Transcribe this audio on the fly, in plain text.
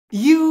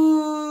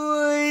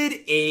What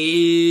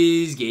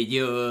is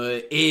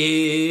good?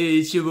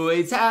 It's your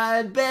boy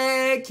Ty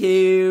back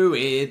here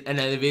with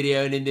another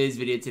video, and in this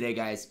video today,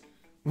 guys,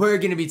 we're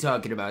gonna be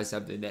talking about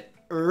something that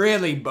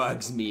really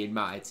bugs me in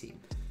my team.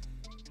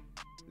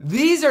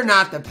 These are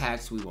not the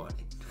packs we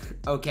wanted.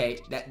 Okay,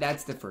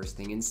 that's the first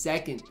thing. And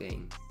second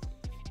thing,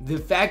 the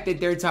fact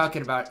that they're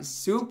talking about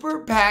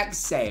super pack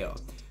sale.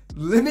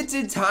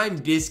 Limited time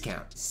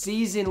discount.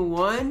 Season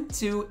 1,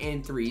 2,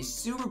 and 3.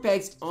 Super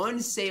packs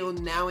on sale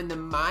now in the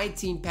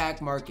MyTeam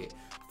pack market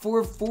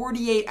for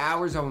 48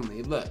 hours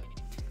only. Look,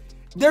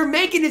 they're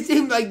making it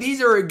seem like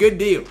these are a good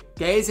deal.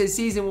 Okay, it says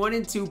season 1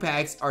 and 2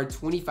 packs are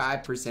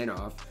 25%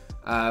 off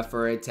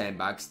for a 10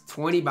 box.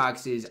 20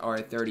 boxes are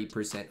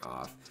 30%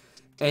 off.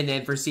 And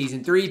then for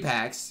season 3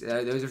 packs,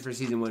 those are for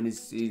season 1 and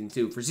season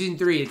 2. For season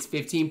 3, it's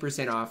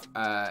 15% off.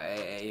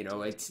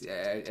 It's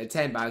a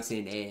 10 box,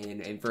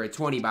 and for a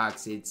 20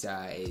 box, it's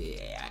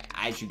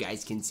as you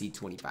guys can see,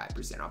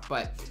 25% off.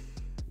 But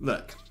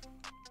look,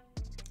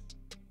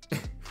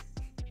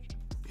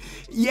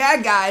 yeah,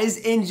 guys,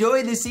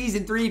 enjoy the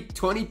season 3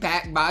 20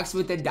 pack box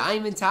with the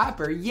diamond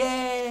topper.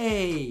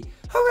 Yay!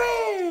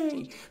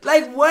 Hooray!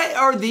 Like, what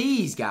are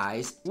these,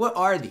 guys? What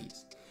are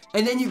these?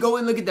 And then you go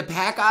and look at the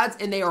pack odds,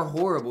 and they are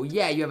horrible.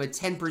 Yeah, you have a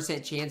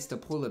 10% chance to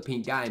pull a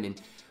pink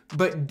diamond.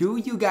 But do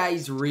you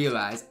guys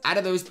realize, out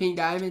of those pink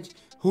diamonds,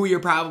 who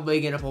you're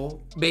probably going to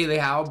pull? Bailey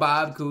Howell,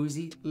 Bob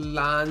Cousy,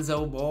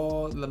 Lonzo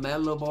Ball,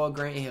 LaMelo Ball,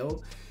 Grant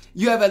Hill.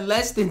 You have a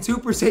less than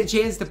 2%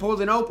 chance to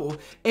pull an opal.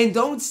 And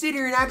don't sit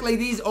here and act like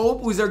these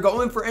opals are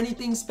going for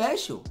anything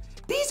special.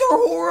 These are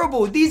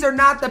horrible. These are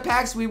not the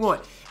packs we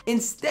want.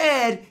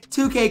 Instead,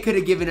 2K could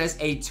have given us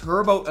a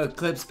turbo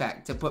eclipse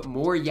pack to put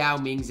more Yao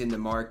Mings in the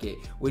market,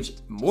 which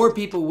more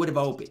people would have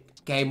opened.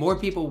 Okay, more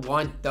people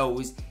want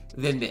those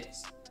than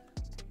this.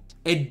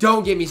 And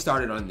don't get me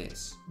started on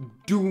this.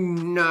 Do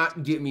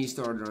not get me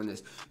started on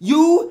this.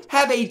 You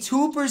have a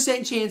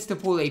 2% chance to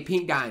pull a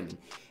pink diamond,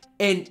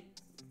 and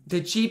the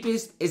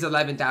cheapest is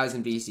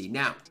 11,000 VC.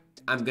 Now,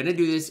 I'm gonna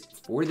do this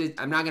for this.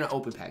 I'm not gonna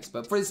open packs,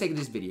 but for the sake of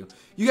this video,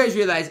 you guys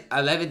realize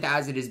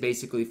 11,000 is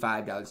basically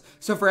 $5.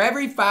 So for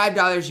every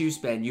 $5 you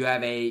spend, you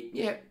have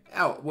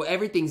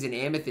everything's an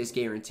amethyst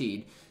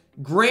guaranteed.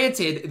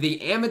 Granted, the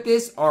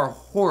amethysts are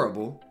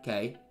horrible.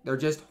 Okay, they're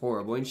just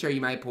horrible. And sure,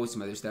 you might pull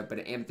some other stuff,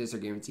 but amethysts are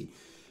guaranteed.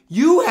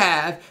 You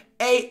have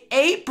a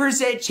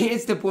 8%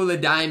 chance to pull a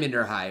diamond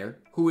or higher,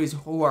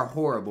 who are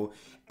horrible,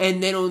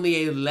 and then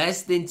only a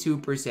less than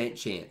 2%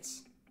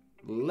 chance.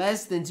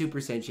 Less than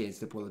 2% chance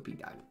to pull a pink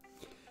diamond.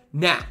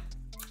 Now,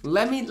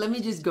 let me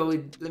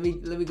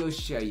go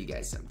show you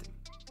guys something.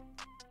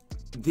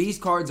 These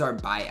cards are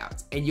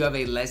buyouts, and you have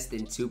a less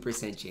than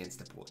 2% chance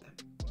to pull them.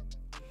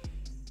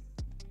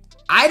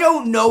 I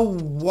don't know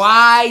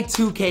why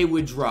 2K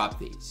would drop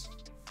these,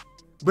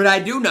 but I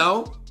do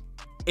know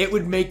it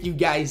would make you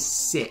guys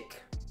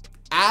sick.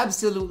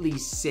 Absolutely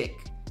sick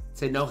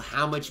to know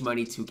how much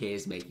money 2K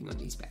is making on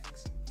these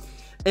packs.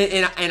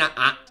 And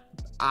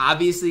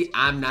obviously,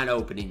 I'm not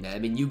opening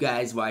them, and you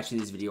guys watching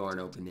this video aren't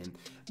opening them.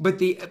 But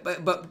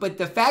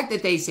the fact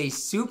that they say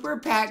super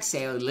pack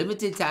sale,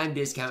 limited time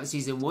discount,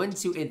 season 1,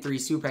 2, and 3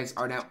 super packs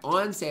are now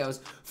on sales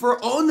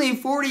for only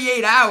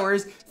 48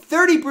 hours,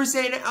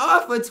 30%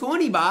 off a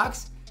 20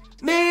 box.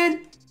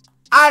 Man,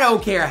 I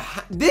don't care.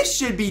 This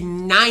should be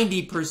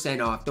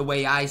 90% off the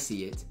way I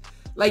see it.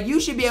 Like, you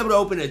should be able to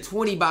open a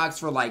 20 box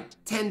for like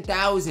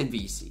 10,000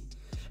 VC.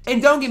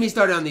 And don't get me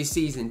started on these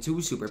season 2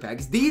 super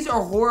packs. These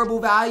are horrible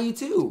value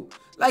too.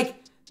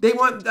 Like, they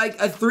want like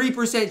a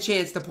 3%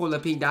 chance to pull a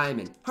pink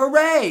diamond.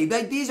 Hooray!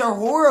 Like, these are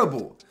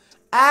horrible.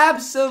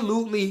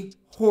 Absolutely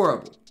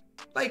horrible.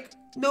 Like,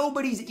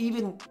 nobody's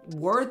even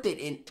worth it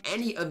in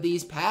any of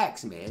these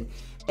packs, man.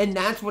 And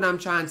that's what I'm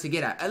trying to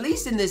get at. At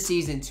least in the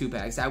season 2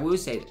 packs, I will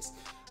say this.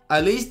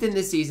 At least in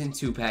the season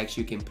 2 packs,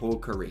 you can pull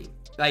Kareem.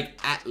 Like,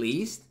 at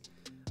least.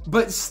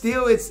 But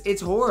still,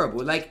 it's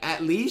horrible. Like,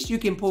 at least you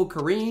can pull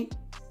Kareem,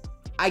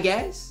 I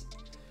guess.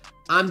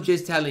 I'm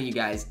just telling you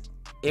guys,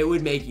 it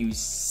would make you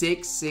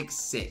sick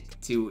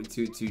to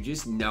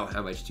just know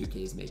how much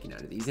 2K is making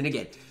out of these. And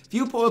again, if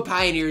you pull a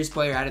Pioneers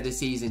player out of the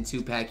season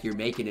 2 pack, you're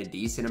making a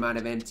decent amount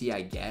of MT,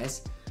 I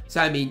guess. So,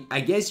 I mean,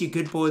 I guess you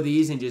could pull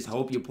these and just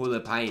hope you pull a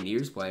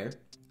Pioneers player.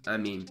 I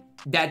mean,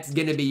 that's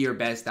going to be your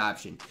best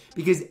option,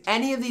 because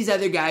any of these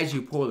other guys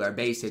you pull are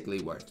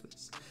basically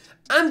worthless.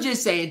 I'm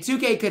just saying,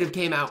 2K could have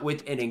came out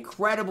with an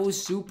incredible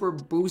super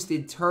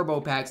boosted turbo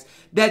packs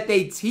that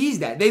they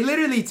teased at. They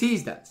literally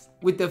teased us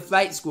with the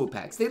flight school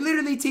packs. They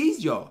literally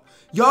teased y'all.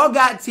 Y'all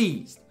got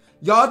teased.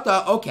 Y'all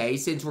thought, okay,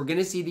 since we're going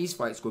to see these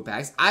flight school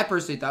packs, I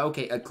personally thought,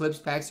 okay, eclipse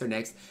packs are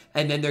next,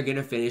 and then they're going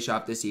to finish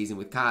off the season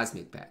with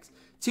cosmic packs.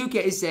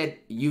 2K said,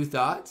 you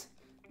thought?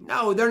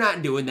 No, they're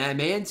not doing that,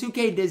 man.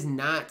 2K does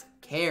not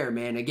care,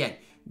 man. Again,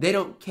 they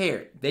don't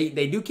care. They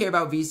do care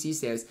about VC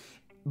sales,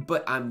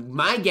 but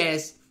my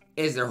guess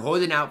is they're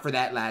holding out for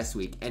that last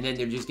week, and then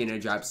they're just going to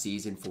drop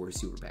season 4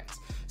 super packs.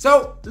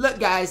 So, look,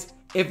 guys,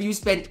 if you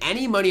spend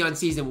any money on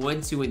Season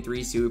 1, 2, and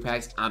 3 Super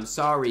Packs, I'm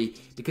sorry,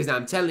 because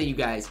I'm telling you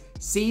guys,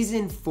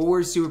 Season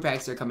 4 Super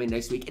Packs are coming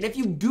next week. And if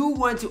you do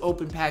want to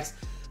open packs,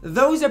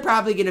 those are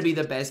probably going to be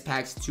the best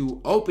packs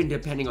to open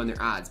depending on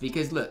their odds.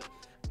 Because look,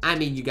 I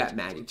mean, you got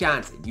Magic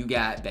Johnson, you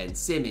got Ben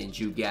Simmons,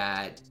 you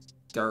got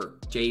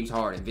Dirk, James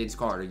Harden, Vince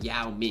Carter,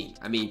 Yao Ming.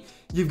 I mean,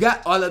 you've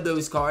got all of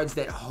those cards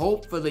that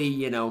hopefully,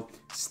 you know,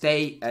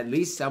 stay at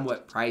least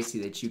somewhat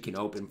pricey that you can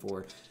open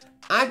for.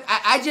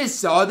 I just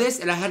saw this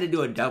and I had to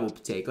do a double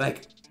take.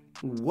 Like,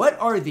 what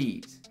are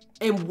these?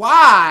 And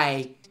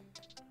why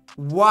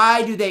are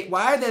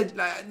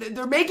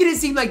they're making it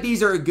seem like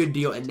these are a good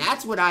deal, and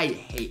that's what I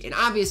hate. And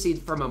obviously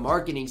from a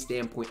marketing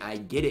standpoint, I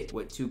get it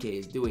what 2K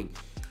is doing.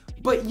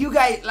 But you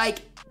guys,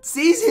 like,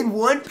 Season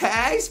 1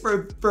 packs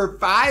for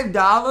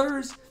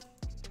 $5?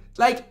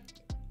 Like,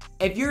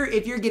 if you're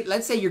getting,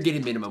 let's say you're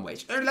getting minimum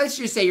wage, or let's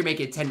just say you're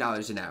making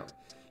 $10 an hour.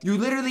 You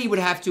literally would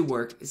have to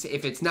work,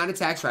 if it's not a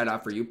tax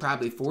write-off for you,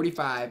 probably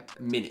 45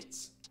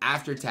 minutes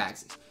after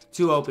taxes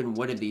to open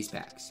one of these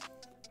packs.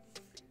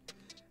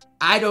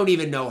 I don't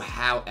even know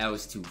how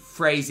else to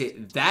phrase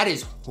it. That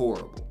is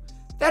horrible.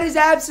 That is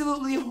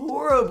absolutely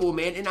horrible,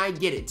 man. And I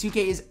get it.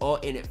 2K is all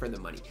in it for the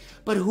money.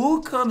 But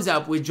who comes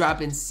up with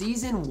dropping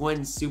Season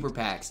 1 Super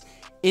Packs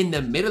in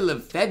the middle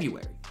of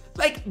February?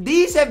 Like,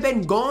 these have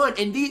been gone,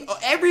 and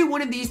every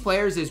one of these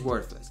players is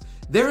worthless.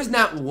 There's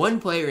not one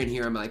player in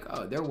here I'm like,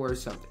 oh, they're worth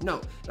something. No,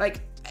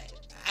 like,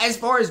 as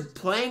far as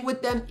playing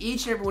with them,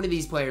 each and every one of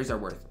these players are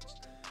worthless.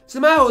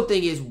 So my whole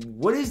thing is,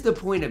 what is the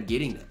point of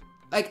getting them?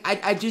 Like,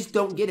 I just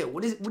don't get it.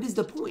 What is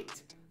the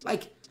point?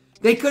 Like,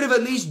 they could have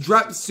at least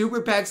dropped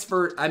super packs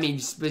for, I mean,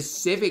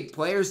 specific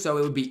players so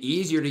it would be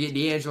easier to get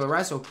D'Angelo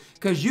Russell.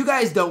 Because you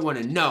guys don't want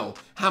to know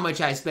how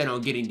much I spent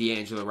on getting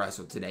D'Angelo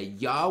Russell today.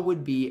 Y'all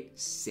would be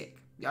sick.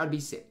 Y'all would be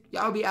sick.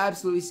 Y'all would be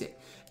absolutely sick.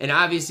 And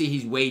obviously,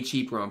 he's way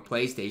cheaper on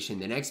PlayStation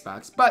than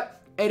Xbox.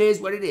 But it is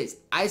what it is.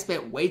 I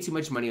spent way too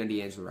much money on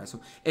D'Angelo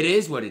Russell. It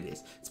is what it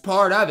is. It's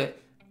part of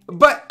it.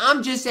 But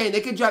I'm just saying,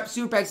 they could drop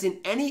super packs in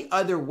any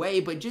other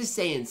way. But just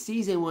saying,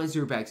 Season 1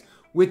 super packs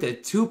with a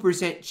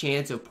 2%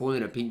 chance of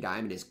pulling a pink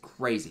diamond is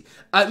crazy.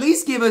 At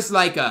least give us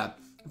like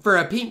for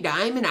a pink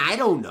diamond, I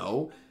don't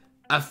know,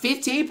 a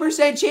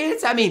 15%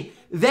 chance? I mean,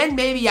 then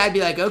maybe I'd be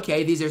like,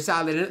 okay, these are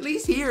solid. And at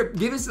least here,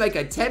 give us like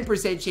a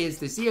 10% chance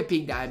to see a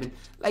pink diamond.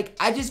 Like,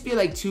 I just feel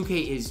like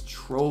 2K is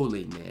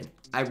trolling, man.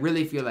 I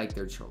really feel like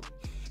they're trolling.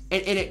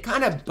 And it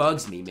kind of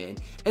bugs me, man.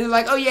 And they're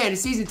like, oh yeah, in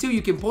Season 2,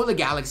 you can pull the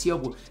Galaxy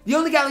Opal. The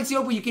only Galaxy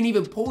Opal you can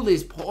even pull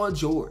is Paul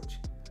George.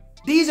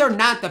 These are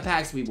not the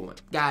packs we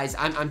want. Guys,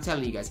 I'm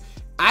telling you guys.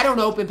 I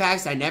don't open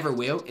packs. I never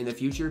will in the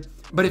future.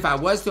 But if I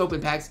was to open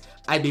packs,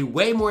 I'd be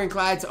way more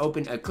inclined to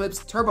open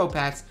Eclipse Turbo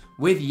packs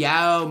with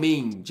Yao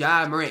Ming,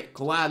 Ja Morant,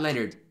 Kawhi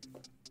Leonard,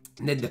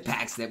 than the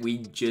packs that we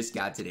just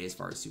got today as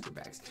far as super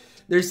packs.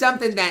 There's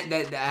something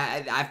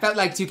that I felt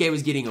like 2K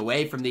was getting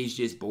away from these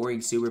just boring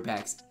super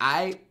packs.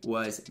 I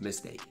was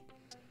mistaken.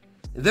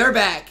 They're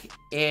back,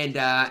 and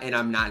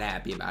I'm not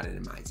happy about it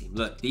in my team.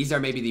 Look, these are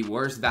maybe the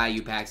worst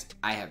value packs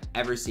I have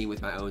ever seen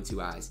with my own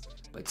two eyes.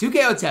 But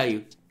 2K will tell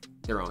you,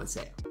 they're on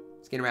sale.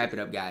 It's gonna wrap it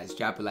up, guys.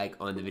 Drop a like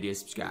on the video,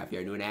 subscribe if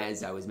you're new, and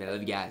as always, man, I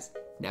love you guys,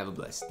 and have a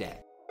blessed day.